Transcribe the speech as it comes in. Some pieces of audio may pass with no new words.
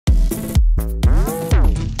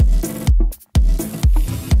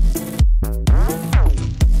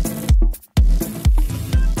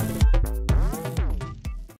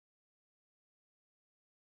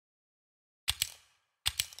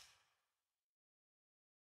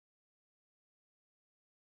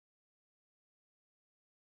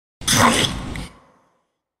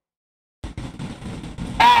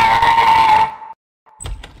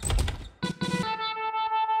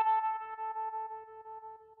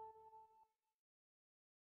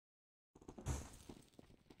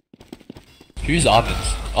Who's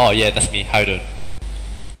Almonds? Oh yeah, that's me. How you doing?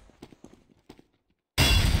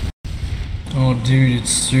 Oh dude, it's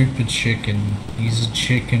Super Chicken. He's a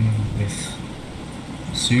chicken with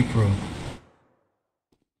Supra.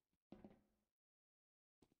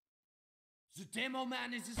 The demo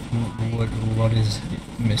man is What is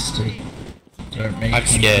it, mister? Don't make I'm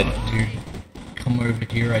scared. Dude, come over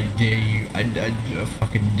here, I dare you. I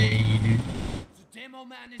fucking dare you, dude. the demo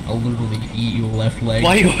man is I'll literally eat your left leg.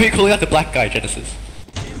 Why are you calling out the black guy, Genesis?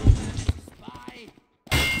 spy.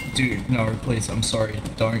 Dude, no, please, I'm sorry.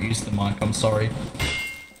 Don't use the mic, I'm sorry.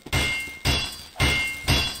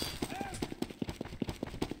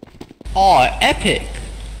 Oh, epic!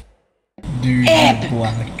 Dude, Epic. you're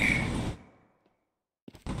black.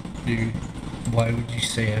 Dude, why would you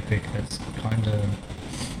say epic? That's kinda...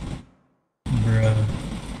 Bruh.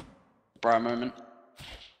 Bro moment.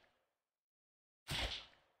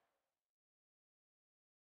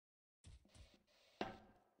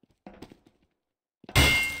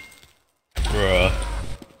 Bruh.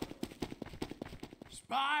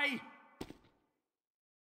 Spy.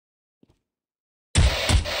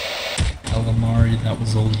 Calamari, that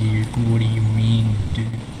was all you. What do you mean, dude?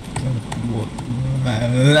 What?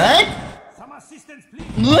 Some assistance,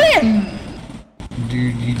 please.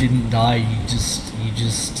 Dude, you didn't die, you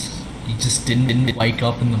just didn't wake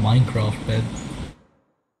up in the Minecraft bed.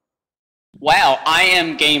 Wow, I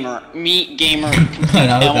am gamer. Meet gamer.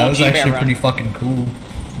 that was actually Barra. pretty fucking cool.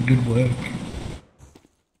 Good work.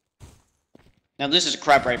 Now this is a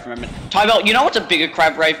crab rave moment. Tybell, you know what's a bigger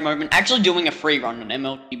crab rave moment? Actually doing a free run, an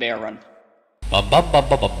MLG bear run. Bum bum bum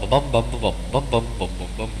bum bum bum bum bum bum bum bum bum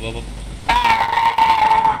bum bum bum.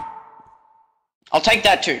 I'll take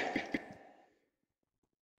that too.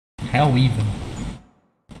 How even?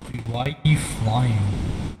 Dude, why are you flying?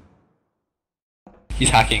 He's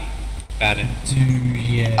hacking. Ban it. Dude,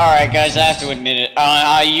 yeah. Alright guys, I have to admit it.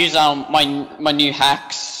 I use my new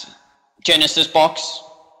hacks Genesis box.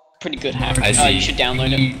 Pretty good hack. I see. You should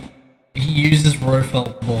download it. He uses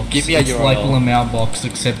Rofelt box. Give me a it's URL. like Lamau box,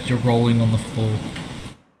 except you're rolling on the floor.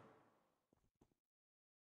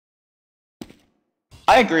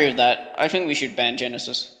 I agree with that. I think we should ban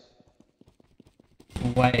Genesis.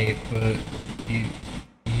 Wait, but you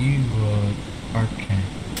okay.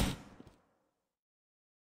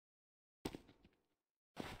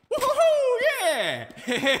 Woohoo!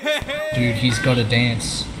 Yeah. Dude, he's got to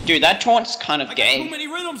dance. Dude, that taunt's kind of Too gay. many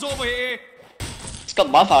rhythms over here. It's got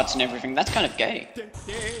love hearts and everything. That's kind of gay.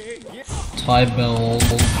 Yeah. Tybell,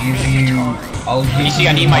 I'll give You see,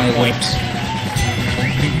 I you need my left. points.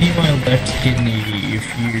 I'll give you my left kidney if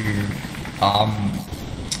you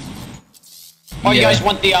Oh, you yeah. guys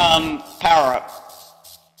want the power up?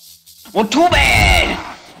 Well, too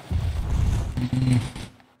bad.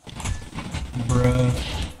 Bruh.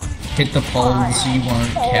 Hit the poles, you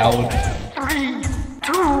won't, coward.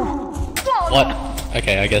 What?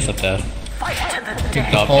 Okay, I guess I'm dead. Hit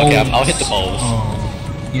the No, poles. okay, I'll hit the poles.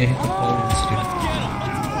 Oh, yeah, hit the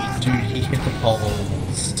poles, dude. Dude, he hit the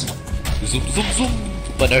poles. Zoom zoom zoom.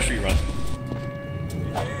 But no free run.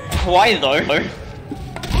 Why though?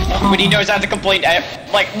 When he knows how to complete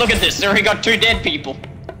like, look at this. There he got 2 dead people.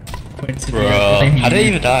 Bruh, how did they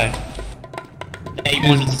even die? He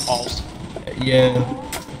wanted the poles, Yeah,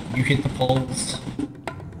 you hit the poles.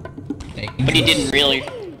 but he didn't really.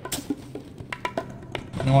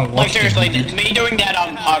 No, I Like watched seriously, him. He did. me doing that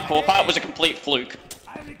hardcore part was a complete fluke.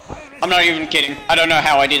 I'm not even kidding. I don't know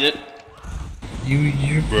how I did it.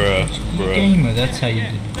 You're Bruh, a bruh. gamer, that's how you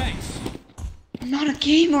did it. Thanks. I'm not a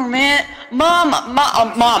gamer, man. Mom, I'm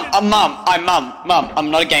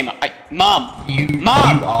not a gamer. Mom, You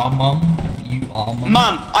Mom! are mum. You are mum.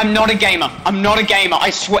 Mom, I'm not a gamer. I'm not a gamer. I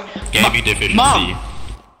swear. Gaming deficiency. Mom,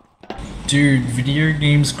 Dude, video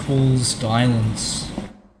games cause silence.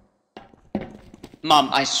 Mom,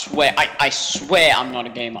 I swear. I swear I'm not a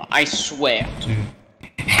gamer. I swear. Dude.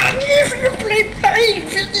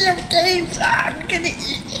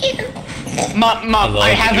 Mom, love I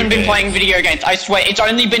haven't video been playing video games. I swear, it's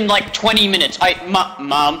only been like 20 minutes. Mom,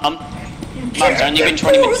 it's only been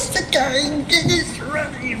 20 minutes.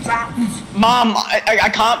 Mom, I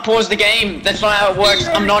can't pause the game. That's not how it works.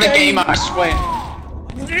 I'm not a gamer, I swear.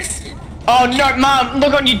 Oh no, Mom,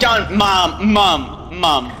 look what you done. Mom.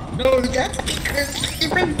 No, that's because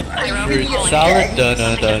you've been playing Fruit video salad, games. dun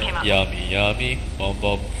dun dun. Yummy, yummy. Bum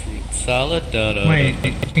bum. Fruit salad, dun dun. Wait,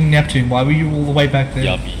 King Neptune, why were you all the way back there?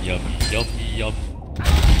 Yummy, yummy, yummy, yum.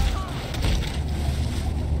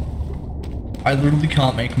 I literally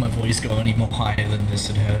can't make my voice go any more higher than this,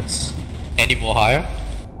 it hurts. Any more higher?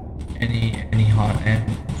 Any higher,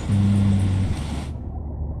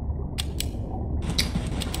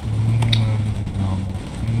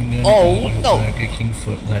 gonna Oh, be your no. Burger King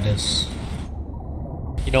foot lettuce.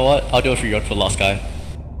 You know what? I'll do a free run for the last guy.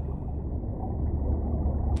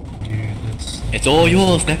 Dude, that's... It's all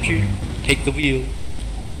yours, Neptune. Take the wheel.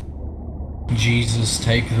 Jesus,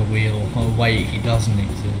 take the wheel. Oh wait, he doesn't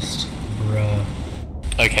exist. Bruh.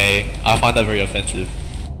 Okay, I find that very offensive.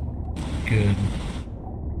 Good.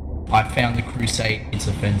 I found the crusade, it's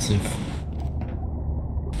offensive.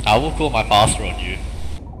 I will call my pastor on you.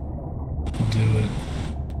 Do it.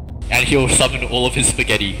 And he'll summon all of his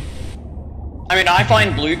spaghetti. I mean, I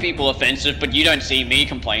find blue people offensive, but you don't see me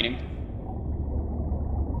complaining.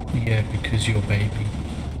 Yeah, because you're baby.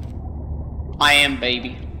 I am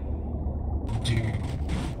baby. Dude.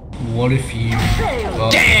 What if you...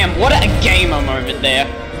 Damn, what a gamer moment there.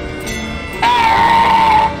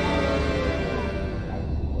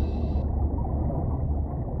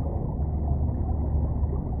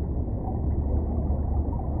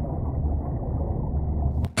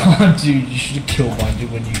 Dude, you should have killed one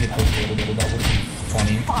dude when you hit the wall. That would be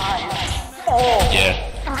funny. Yeah.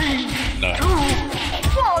 No.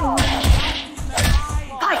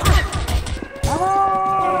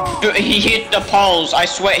 Dude, he hit the poles, I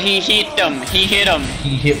swear, he hit them, he hit them.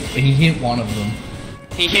 He hit one of them.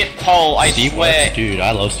 He hit pole, I swear. Steamworks? Dude,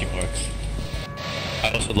 I love Steamworks.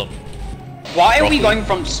 I also love... Why are we Broccoli. going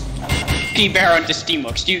from P-Baron to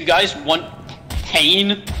Steamworks? Do you guys want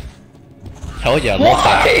pain? Hell yeah, I love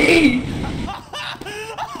that.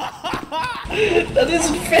 That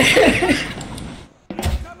isn't fair!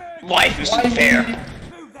 Life isn't fair.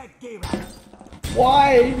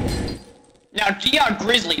 Why? Now, GR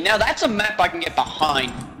Grizzly, now that's a map I can get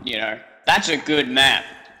behind, you know. That's a good map.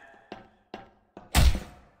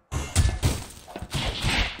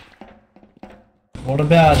 What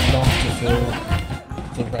about Dr. Phil?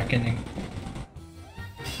 The Reckoning?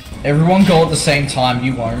 Everyone go at the same time,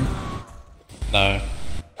 you won't. No.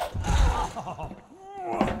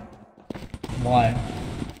 Why?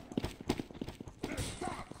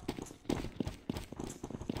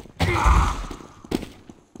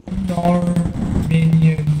 No,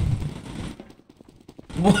 minion.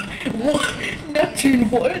 What? What? Neptune,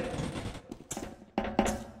 what?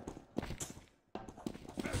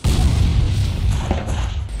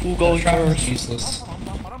 Who goes Trap is first? useless.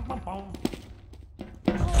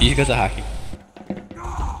 These guys are hacking.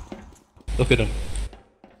 Look at them.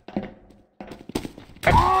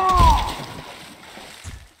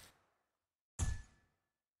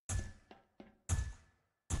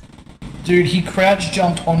 Dude, he crouch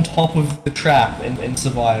jumped on top of the trap and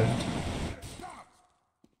survived.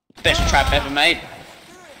 Best trap ever made.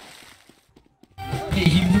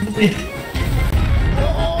 He really...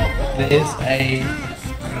 There's a...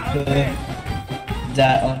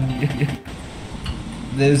 that on you.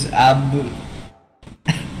 There's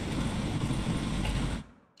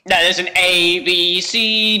Now there's an A, B,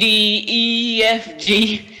 C, D, E, F,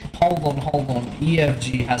 G. Hold on.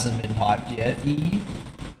 EFG hasn't been hyped yet. E.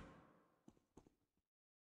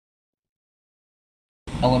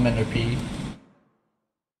 Elemental P.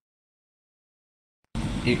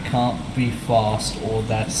 It can't be fast or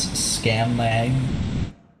that's scam lag.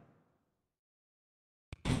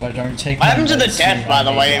 If I don't take What happened to the medicine, death, by I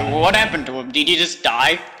the may way? die. What happened to him? Did he just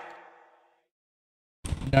die?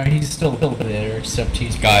 No, he's still there, except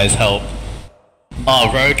he's... Guys, help. Oh,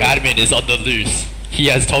 Rogue Admin is on the loose. He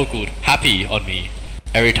has toggled happy on me.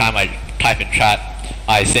 Every time I type in chat,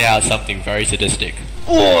 I say out something very sadistic.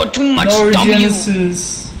 Oh, too much No, W!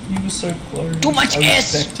 Genesis! You were so close. Too much I was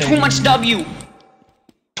S! spectating Too much you. W!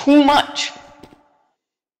 Too much!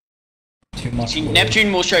 Too much See, word.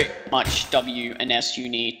 Neptune will show much W and S you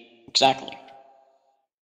need. Exactly.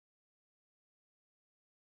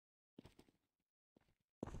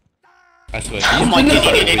 I swear. Oh my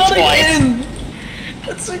god, he did it Not twice! again!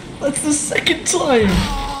 That's the second time!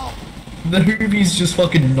 The Hoobie's just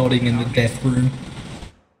fucking nodding in the death room.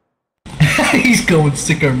 He's going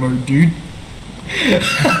sicko mode, dude.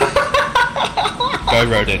 Go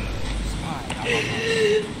Rodin.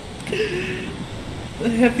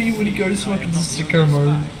 Happy when he goes fucking sicko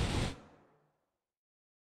mode.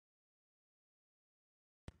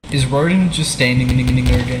 Is Rodin just standing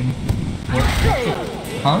there again? What?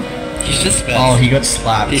 Huh? He's just messed. Oh, he got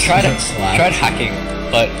slapped. He tried got slapped. tried hacking,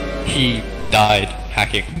 but he died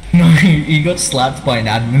hacking. No, he got slapped by an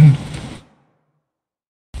admin.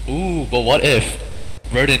 Ooh, but what if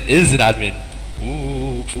Rodin is an admin?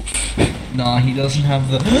 Ooh. Nah, he doesn't have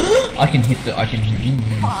the... I can hit...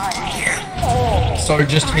 So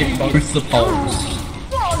just hit both the poles.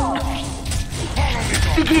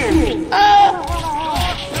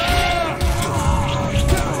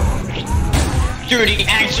 Dude, he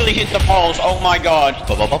actually hit the poles. Oh my god.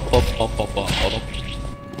 Hold on.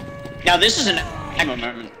 Now this is an ammo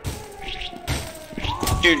moment.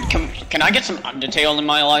 Dude, can I get some Undertale in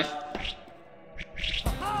my life?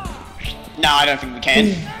 No, I don't think we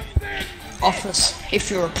can. Office,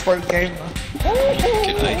 if you're a pro gamer.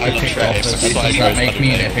 I think Office does that make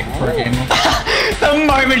me an epic pro gamer. The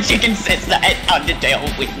moment Chicken says that, Undertale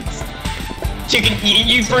wins. Chicken,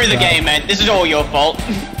 you threw the game, man. This is all your fault.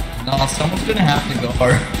 Nah, someone's gonna have to go.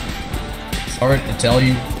 Sorry to tell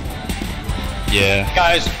you. Yeah.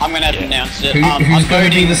 Guys, I'm gonna have to announce it. Who's I'm gonna be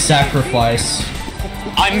voting. the sacrifice?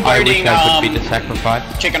 I'm I wish voting. I could be the sacrifice.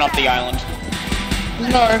 Chicken off the island.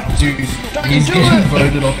 No. Dude, he's do getting it.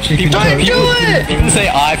 voted off chicken. Don't do it! You can say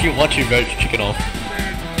I if you want to vote chicken off.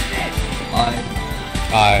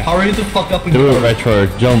 I. Hurry the fuck up and Do go. it, Retro.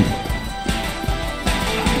 Jump.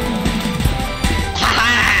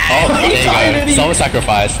 Oh, there you go. Someone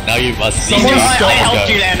sacrifice. Now you must be. Someone I helped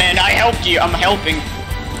you there, man. I helped you. I'm helping.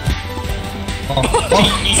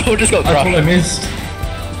 Oh, Someone just got I thought I crushed. missed.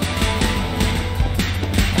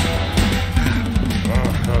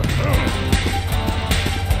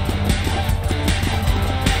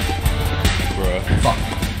 Fuck.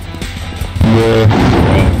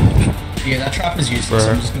 Yeah, that trap is useless.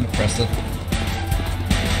 I'm just gonna press it.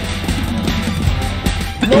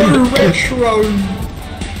 No retro.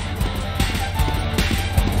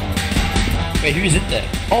 Wait, who's in there?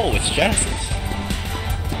 Oh, it's Genesis.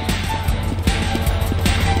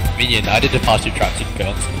 Minion, I did the past 2 traps you can go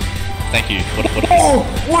on to. Thank you. Oh,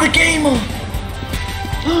 what a gamer!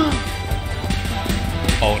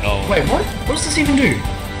 Oh no. Wait, what? What does this even do?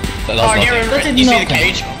 That Oh, was yeah, nothing. That did you see the nothing.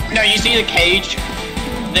 cage? No, you see the cage?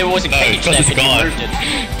 There was a No, cage because there, it's but you gone. moved it.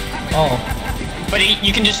 Oh, But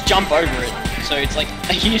you can just jump over it, so it's like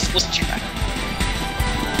a useless trap.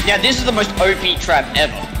 Yeah, this is the most OP trap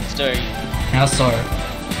ever. So how so?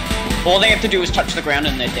 all they have to do is touch the ground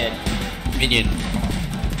and they're dead. Minion.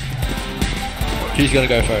 Who's gonna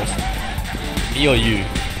go first? Me or you?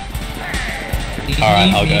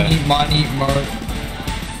 Alright, I'll go. Money, mo.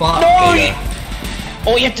 Fuck. No! There you go.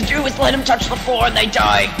 All you have to do is let them touch the floor and they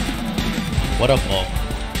die. What a mob.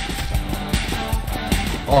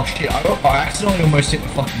 Oh shit, I accidentally almost hit my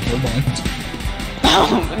fucking kill bind.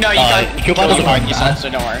 No, you can't kill kill doesn't bind work yourself, bad. so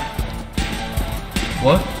don't worry.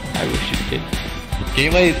 What? I wish it did. The only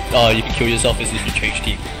way you can kill yourself is if you change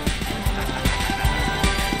team.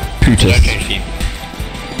 Putus. Don't change team.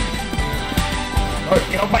 Oh,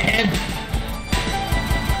 get off my head!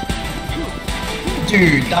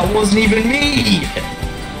 Dude, that wasn't even me!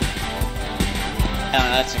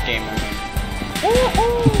 That's a game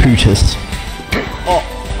over. Putus.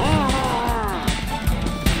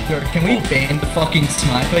 Dude, can we ban the fucking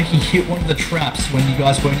sniper? He hit one of the traps when you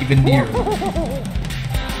guys weren't even near him.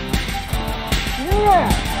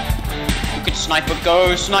 You could sniper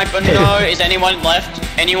go, sniper no. Is anyone left?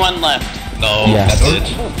 Anyone left? No, Yes.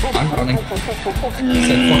 that's it. I'm running. Said fuck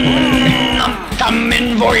away. I'm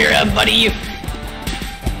coming for you, buddy.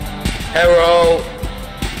 Arrow!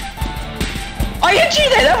 I hit you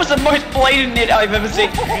there. That was the most blatant hit I've ever seen.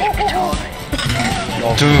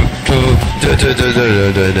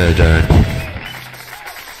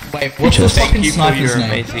 Wait, what's the fucking Thank you for sniper's your name?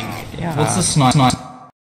 amazing... Yeah. What's the sniper?